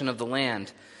possession of the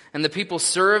land. And the people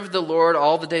served the Lord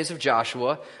all the days of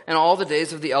Joshua and all the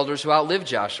days of the elders who outlived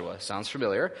Joshua. Sounds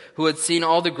familiar. Who had seen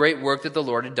all the great work that the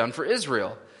Lord had done for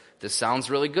Israel. This sounds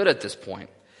really good at this point.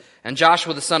 And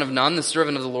Joshua the son of Nun, the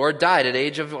servant of the Lord, died at the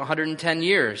age of 110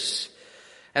 years.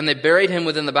 And they buried him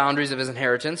within the boundaries of his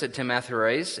inheritance at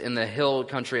Timnath-Heres in the hill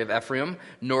country of Ephraim,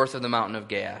 north of the mountain of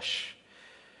Gaash.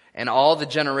 And all the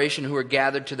generation who were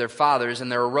gathered to their fathers, and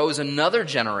there arose another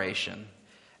generation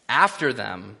after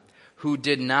them who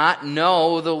did not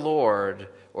know the Lord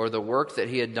or the work that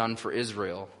he had done for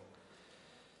Israel.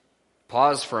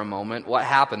 Pause for a moment. What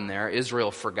happened there?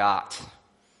 Israel forgot.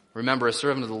 Remember, a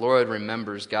servant of the Lord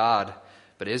remembers God,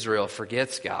 but Israel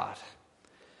forgets God.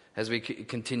 As we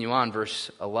continue on,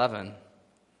 verse 11.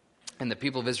 And the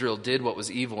people of Israel did what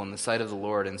was evil in the sight of the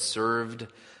Lord and served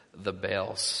the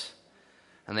Baals.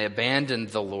 And they abandoned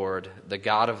the Lord, the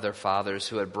God of their fathers,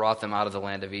 who had brought them out of the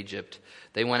land of Egypt.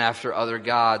 They went after other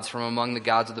gods from among the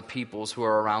gods of the peoples who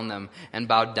were around them and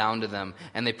bowed down to them.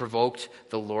 And they provoked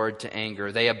the Lord to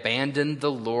anger. They abandoned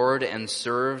the Lord and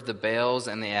served the Baals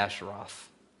and the Asheroth.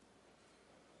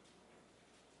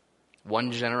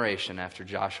 One generation after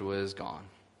Joshua is gone.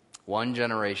 One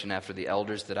generation after the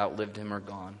elders that outlived him are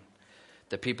gone.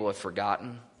 The people have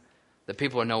forgotten. The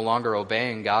people are no longer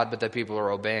obeying God, but the people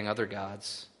are obeying other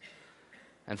gods.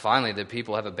 And finally, the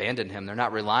people have abandoned him. They're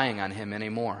not relying on him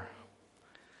anymore.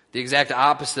 The exact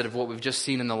opposite of what we've just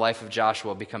seen in the life of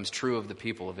Joshua becomes true of the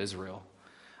people of Israel.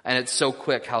 And it's so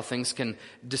quick how things can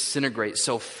disintegrate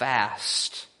so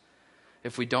fast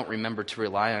if we don't remember to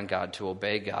rely on God, to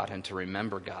obey God, and to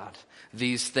remember God.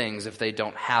 These things, if they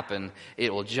don't happen,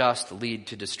 it will just lead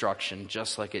to destruction,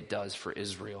 just like it does for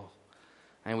Israel.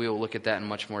 And we will look at that in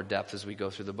much more depth as we go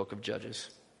through the book of Judges.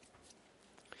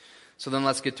 So then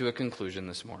let's get to a conclusion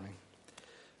this morning.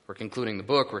 We're concluding the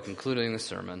book, we're concluding the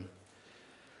sermon.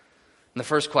 And the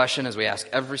first question, as we ask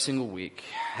every single week,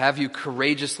 have you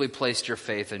courageously placed your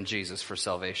faith in Jesus for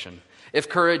salvation? If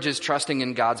courage is trusting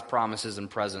in God's promises and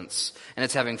presence, and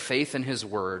it's having faith in His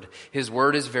Word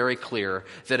is very clear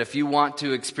that if you want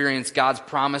to experience God's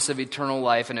promise of eternal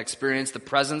life and experience the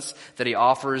presence that He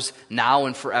offers now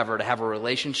and forever, to have a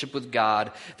relationship with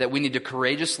God, that we need to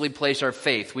courageously place our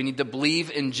faith. We need to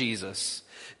believe in Jesus.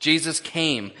 Jesus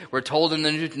came. We're told in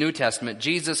the New Testament,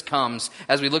 Jesus comes.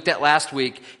 As we looked at last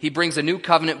week, He brings a new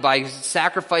covenant by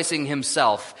sacrificing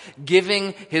Himself,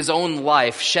 giving His own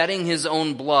life, shedding His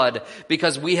own blood,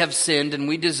 because we have sinned and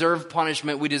we deserve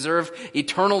punishment. We deserve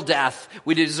eternal death.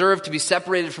 We deserve to be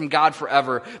separated from God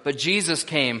forever. But Jesus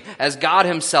came as God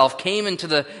Himself, came into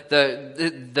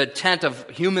the tent of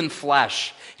human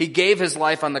flesh. He gave His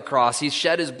life on the cross. He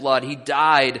shed His blood. He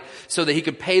died so that He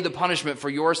could pay the punishment for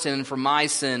your sin and for my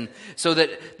sin, so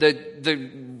that the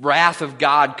wrath of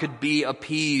God could be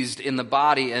appeased in the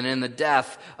body and in the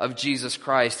death of Jesus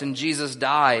Christ. And Jesus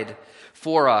died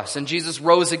for us. And Jesus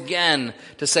rose again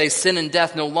to say sin and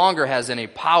death no longer has any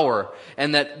power,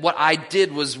 and that what I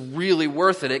did was really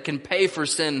worth it. It can pay for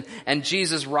sin. And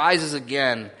Jesus rises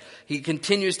again. He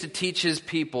continues to teach His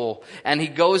people, and He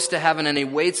goes to heaven and He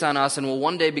waits on us and will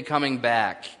one day be coming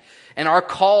back. And our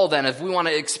call then, if we want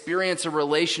to experience a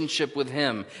relationship with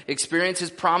Him, experience His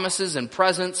promises and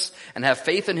presence, and have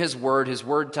faith in His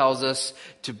Word tells us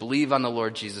to believe on the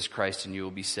Lord Jesus Christ and you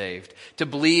will be saved. To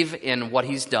believe in what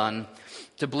He's done,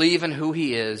 to believe in who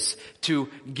He is, to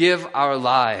give our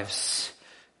lives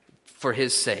for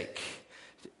His sake.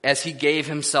 As He gave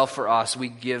Himself for us, we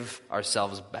give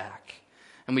ourselves back.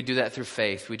 And we do that through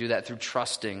faith. We do that through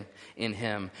trusting in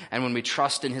Him. And when we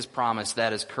trust in His promise,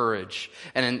 that is courage.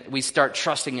 And we start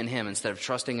trusting in Him instead of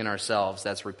trusting in ourselves.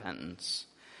 That's repentance.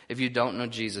 If you don't know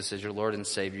Jesus as your Lord and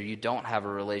Savior, you don't have a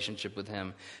relationship with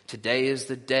Him, today is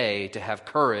the day to have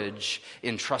courage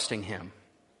in trusting Him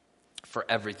for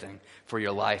everything, for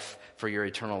your life, for your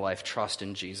eternal life. Trust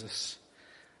in Jesus.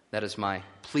 That is my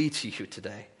plea to you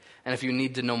today. And if you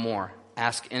need to know more,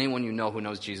 ask anyone you know who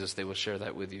knows Jesus. They will share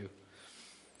that with you.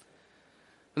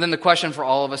 And then the question for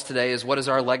all of us today is, what is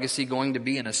our legacy going to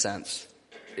be in a sense?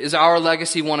 Is our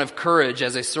legacy one of courage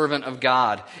as a servant of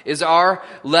God? Is our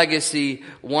legacy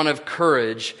one of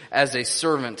courage as a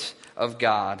servant of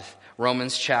God?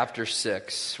 Romans chapter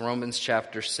 6. Romans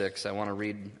chapter 6. I want to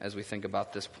read as we think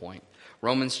about this point.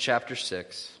 Romans chapter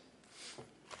 6,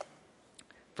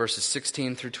 verses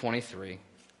 16 through 23.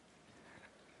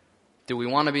 Do we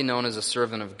want to be known as a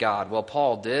servant of God? Well,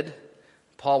 Paul did.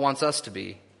 Paul wants us to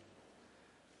be.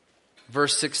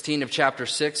 Verse 16 of chapter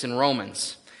 6 in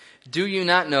Romans. Do you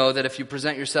not know that if you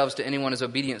present yourselves to anyone as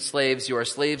obedient slaves, you are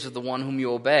slaves of the one whom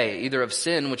you obey, either of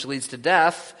sin, which leads to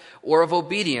death, or of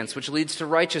obedience, which leads to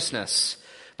righteousness?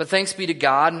 But thanks be to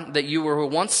God that you were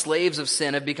once slaves of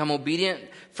sin, have become obedient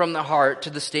from the heart to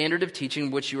the standard of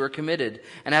teaching which you are committed.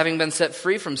 And having been set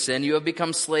free from sin, you have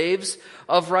become slaves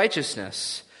of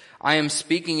righteousness. I am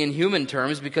speaking in human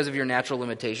terms because of your natural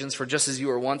limitations, for just as you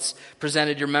were once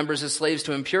presented your members as slaves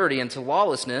to impurity and to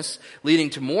lawlessness,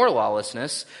 leading to more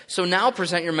lawlessness, so now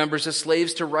present your members as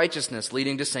slaves to righteousness,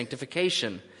 leading to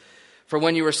sanctification. For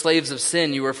when you were slaves of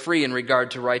sin, you were free in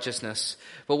regard to righteousness.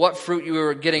 But what fruit you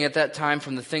were getting at that time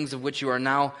from the things of which you are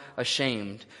now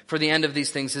ashamed? For the end of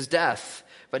these things is death.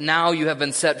 But now you have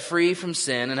been set free from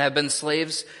sin and have been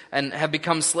slaves and have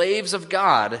become slaves of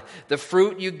God. The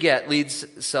fruit you get leads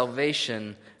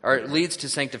salvation, or it leads to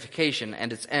sanctification,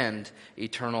 and its end,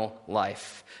 eternal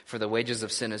life. For the wages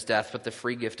of sin is death, but the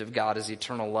free gift of God is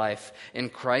eternal life in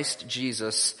Christ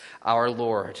Jesus our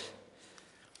Lord.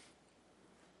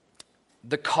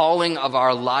 The calling of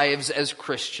our lives as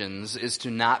Christians is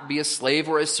to not be a slave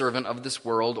or a servant of this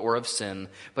world or of sin,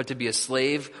 but to be a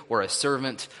slave or a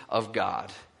servant of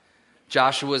God.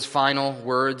 Joshua's final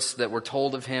words that were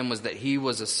told of him was that he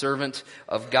was a servant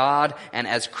of God. And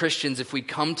as Christians, if we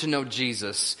come to know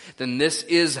Jesus, then this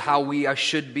is how we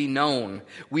should be known.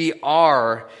 We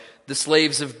are the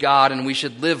slaves of God, and we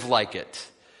should live like it.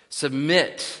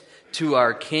 Submit to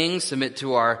our King, submit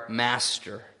to our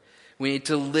Master. We need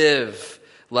to live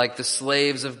like the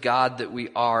slaves of God that we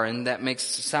are, and that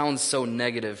sounds so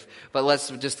negative. But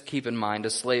let's just keep in mind, a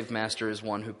slave master is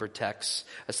one who protects.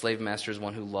 A slave master is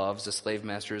one who loves. A slave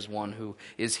master is one who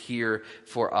is here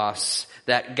for us.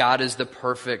 That God is the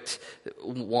perfect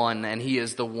one, and He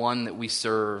is the one that we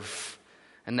serve.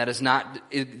 And that is not,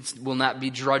 it will not be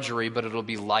drudgery, but it'll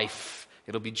be life.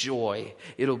 It'll be joy.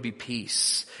 It'll be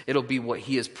peace. It'll be what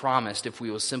He has promised if we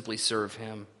will simply serve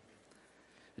Him.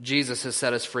 Jesus has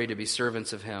set us free to be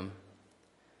servants of Him.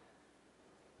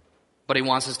 But he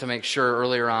wants us to make sure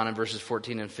earlier on in verses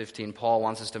 14 and 15, Paul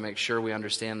wants us to make sure we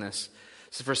understand this.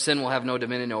 So for sin will have no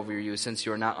dominion over you, since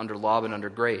you are not under law but under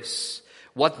grace.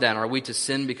 What then? Are we to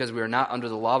sin because we are not under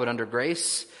the law but under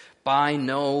grace? By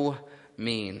no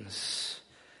means.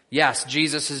 Yes,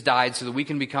 Jesus has died so that we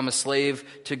can become a slave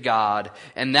to God,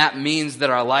 and that means that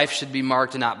our life should be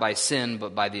marked not by sin,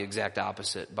 but by the exact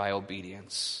opposite, by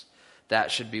obedience.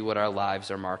 That should be what our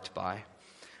lives are marked by.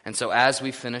 And so as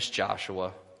we finish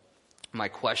Joshua, my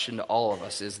question to all of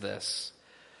us is this: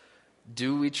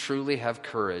 do we truly have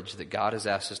courage that God has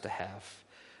asked us to have?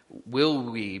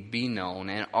 Will we be known,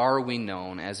 and are we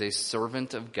known as a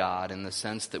servant of God in the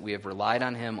sense that we have relied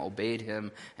on Him, obeyed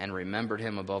Him, and remembered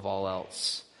Him above all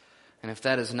else? And if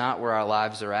that is not where our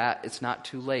lives are at, it's not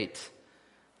too late.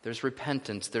 There's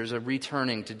repentance. There's a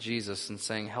returning to Jesus and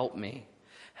saying, help me.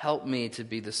 Help me to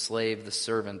be the slave, the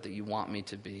servant that you want me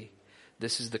to be.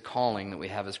 This is the calling that we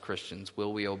have as Christians.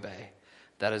 Will we obey?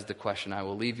 That is the question I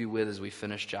will leave you with as we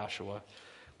finish Joshua.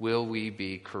 Will we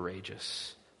be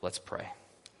courageous? Let's pray.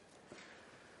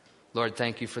 Lord,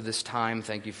 thank you for this time.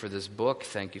 Thank you for this book.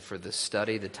 Thank you for this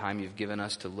study, the time you've given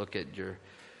us to look at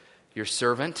your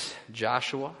servant,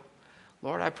 Joshua.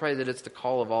 Lord, I pray that it's the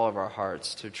call of all of our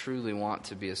hearts to truly want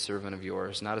to be a servant of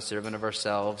yours, not a servant of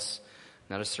ourselves,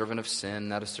 not a servant of sin,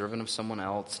 not a servant of someone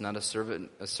else, not a servant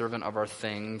of our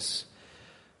things,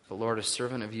 but Lord, a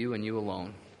servant of you and you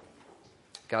alone.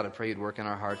 God, I pray you'd work in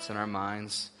our hearts and our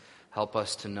minds. Help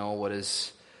us to know what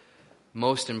is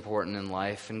most important in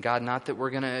life. And God, not that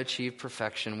we're going to achieve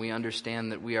perfection. We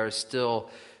understand that we are still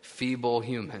feeble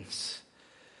humans.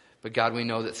 But God, we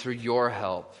know that through your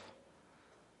help,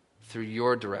 through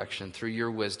your direction, through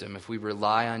your wisdom, if we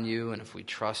rely on you and if we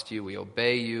trust you, we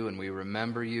obey you and we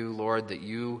remember you, Lord, that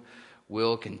you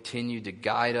will continue to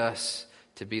guide us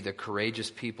to be the courageous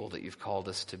people that you've called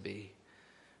us to be.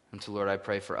 And so, Lord, I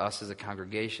pray for us as a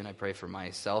congregation. I pray for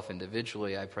myself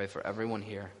individually. I pray for everyone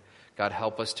here. God,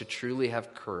 help us to truly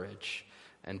have courage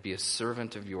and be a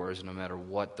servant of yours no matter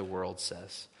what the world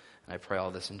says. And I pray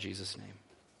all this in Jesus' name.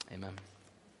 Amen.